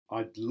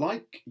I'd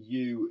like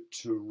you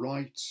to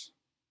write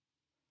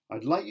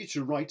I'd like you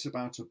to write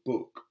about a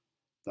book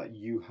that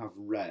you have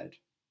read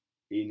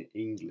in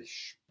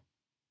English.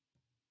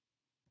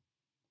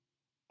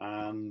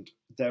 And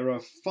there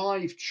are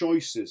 5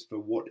 choices for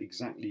what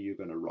exactly you're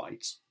going to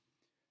write.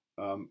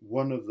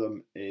 One of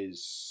them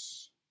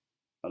is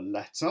a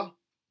letter.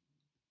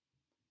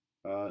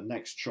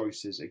 Next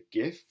choice is a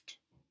gift.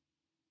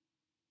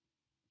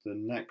 The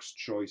next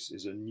choice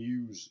is a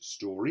news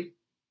story.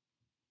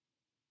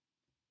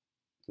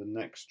 The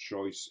next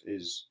choice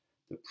is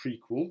the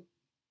prequel.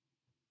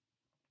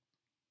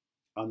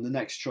 And the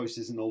next choice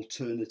is an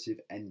alternative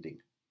ending.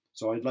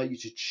 So I'd like you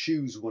to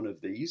choose one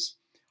of these.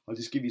 I'll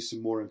just give you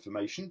some more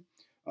information.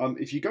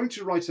 If you're going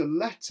to write a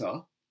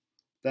letter,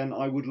 then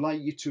I would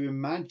like you to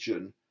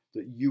imagine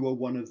that you are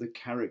one of the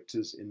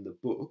characters in the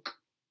book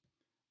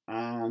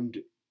and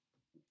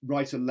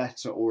write a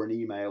letter or an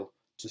email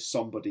to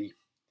somebody,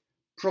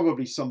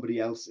 probably somebody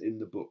else in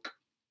the book.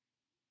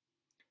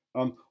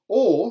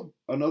 Or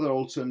another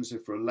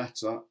alternative for a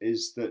letter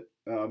is that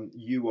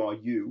you are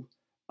you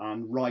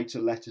and write a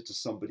letter to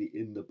somebody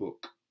in the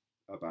book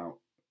about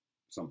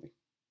something.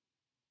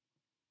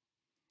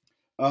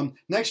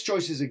 Next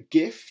choice is a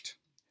gift.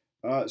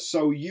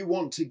 So you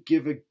want to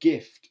give a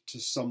gift to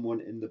someone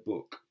in the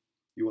book.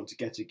 You want to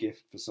get a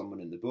gift for someone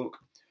in the book.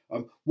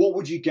 What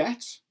would you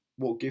get?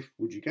 What gift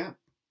would you get?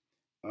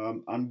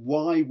 And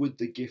why would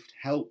the gift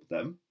help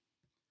them?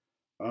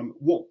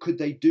 What could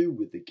they do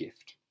with the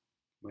gift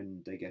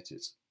when they get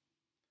it?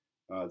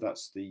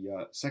 That's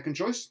the second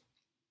choice.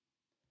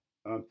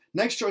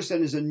 Next choice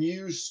then is a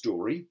news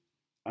story.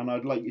 And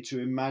I'd like you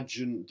to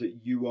imagine that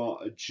you are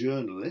a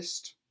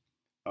journalist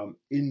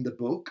in the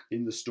book,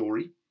 in the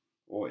story,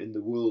 or in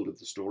the world of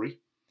the story.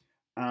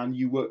 And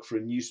you work for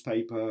a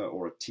newspaper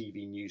or a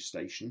TV news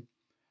station.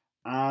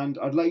 And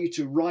I'd like you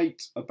to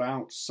write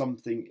about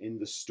something in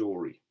the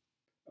story.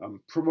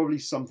 Probably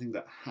something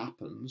that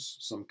happens,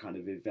 some kind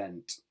of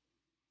event.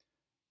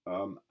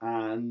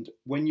 And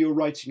when you're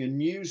writing a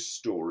news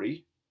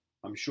story,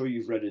 I'm sure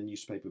you've read a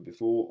newspaper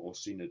before or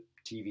seen a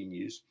TV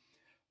news.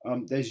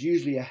 There's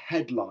usually a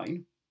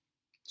headline.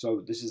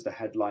 So this is the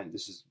headline,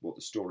 this is what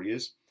the story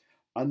is.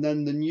 And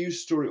then the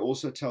news story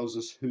also tells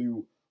us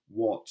who,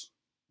 what,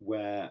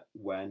 where,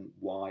 when,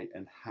 why,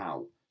 and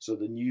how. So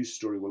the news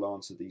story will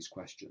answer these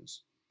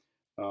questions.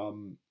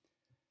 And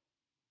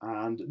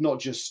not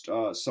just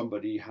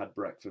somebody had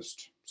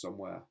breakfast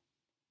somewhere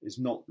is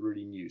not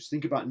really news.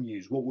 Think about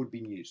news. What would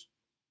be news?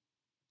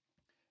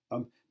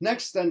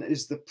 Next then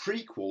is the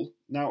prequel.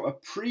 Now a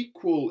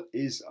prequel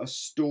is a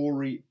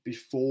story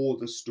before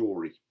the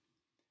story.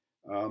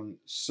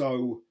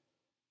 So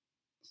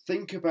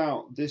think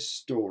about this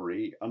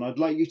story, and I'd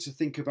like you to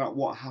think about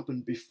what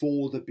happened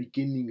before the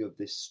beginning of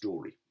this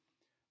story.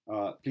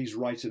 Please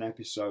write an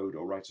episode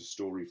or write a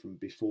story from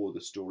before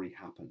the story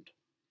happened.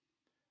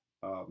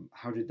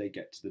 How did they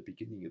get to the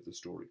beginning of the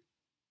story?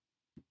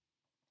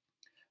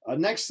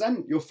 Next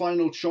then, your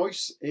final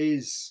choice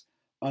is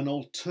an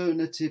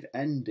alternative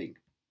ending.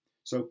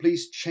 So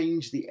please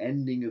change the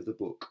ending of the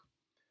book.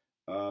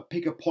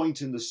 Pick a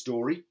point in the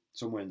story,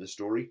 somewhere in the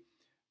story,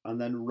 and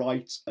then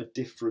write a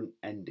different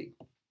ending.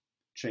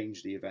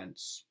 Change the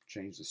events,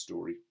 change the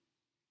story.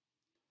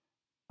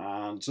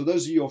 And so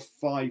those are your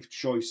 5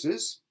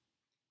 choices.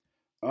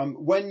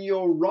 When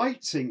you're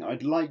writing,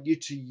 I'd like you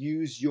to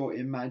use your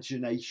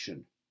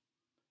imagination.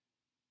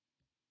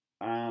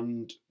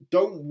 And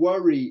don't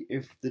worry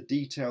if the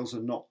details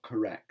are not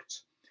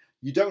correct.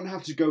 You don't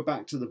have to go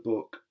back to the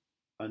book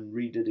and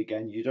read it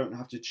again. You don't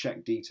have to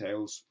check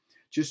details.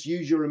 Just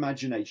use your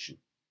imagination.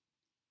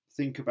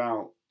 Think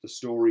about the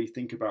story,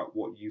 think about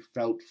what you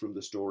felt from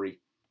the story,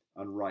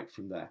 and write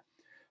from there.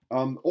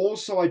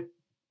 Also,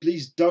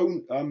 please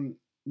don't,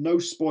 no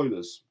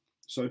spoilers.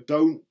 So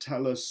don't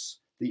tell us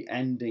the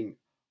ending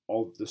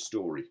of the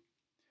story.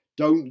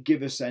 Don't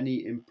give us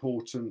any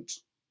important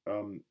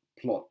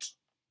plot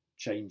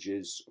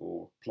changes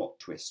or plot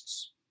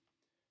twists.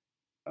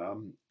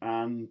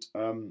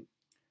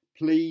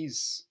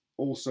 Please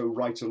also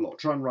write a lot.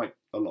 Try and write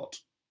a lot.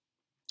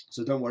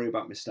 So don't worry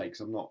about mistakes.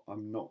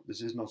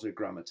 This is not a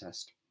grammar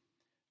test.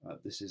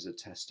 This is a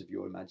test of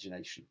your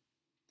imagination.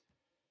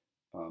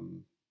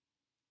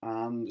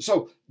 And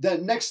so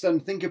then next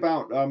then think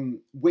about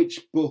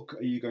which book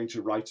are you going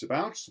to write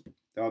about.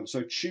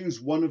 So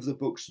choose one of the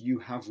books you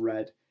have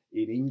read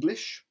in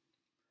English.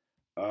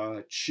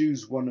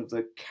 Choose one of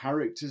the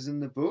characters in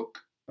the book.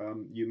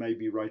 You may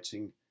be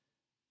writing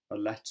a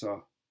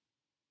letter.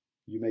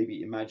 You may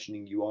be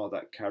imagining you are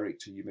that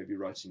character. You may be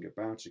writing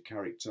about a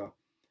character.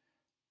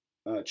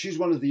 Choose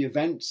one of the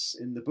events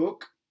in the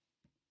book.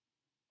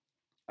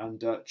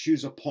 And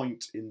choose a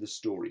point in the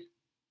story.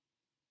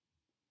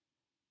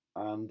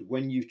 And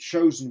when you've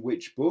chosen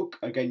which book,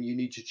 again, you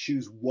need to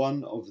choose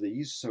one of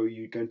these. So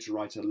you're going to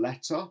write a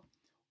letter,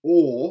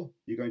 or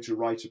you're going to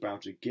write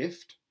about a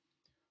gift,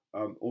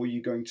 or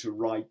you're going to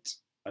write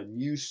a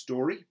news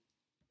story,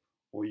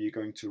 or you're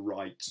going to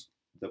write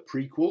the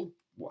prequel,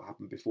 what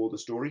happened before the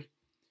story,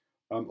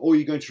 or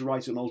you're going to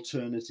write an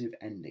alternative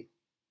ending.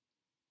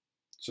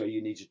 So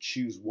you need to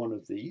choose one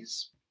of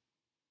these.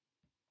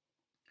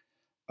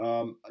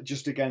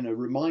 Just again, a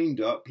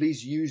reminder,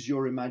 please use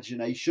your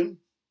imagination.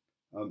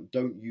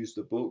 Don't use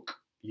the book.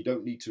 You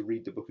don't need to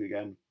read the book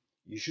again.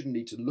 You shouldn't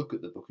need to look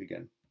at the book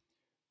again.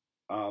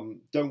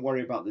 Don't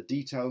worry about the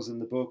details in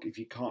the book. If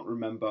you can't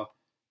remember,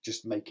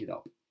 just make it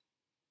up.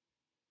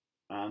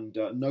 And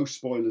no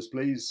spoilers,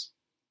 please.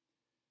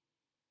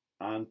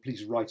 And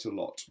please write a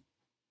lot.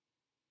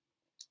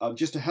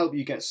 Just to help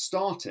you get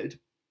started,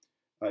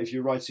 if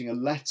you're writing a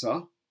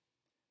letter,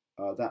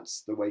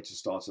 that's the way to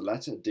start a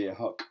letter, Dear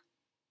Huck.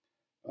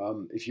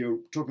 If you're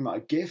talking about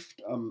a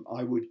gift,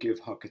 I would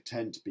give Huck a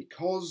tent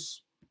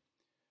because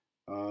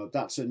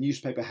that's a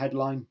newspaper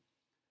headline.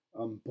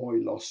 Boy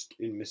lost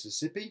in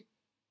Mississippi.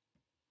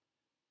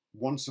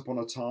 Once upon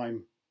a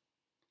time,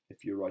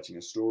 if you're writing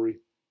a story.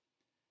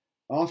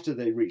 After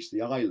they reach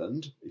the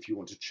island, if you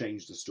want to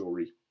change the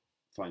story,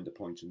 find the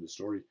point in the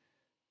story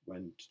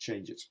when to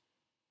change it.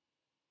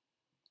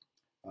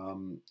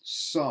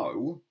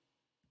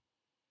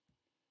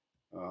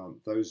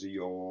 Those are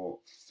your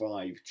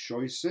 5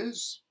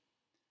 choices,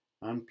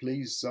 and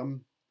please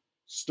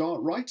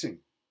start writing.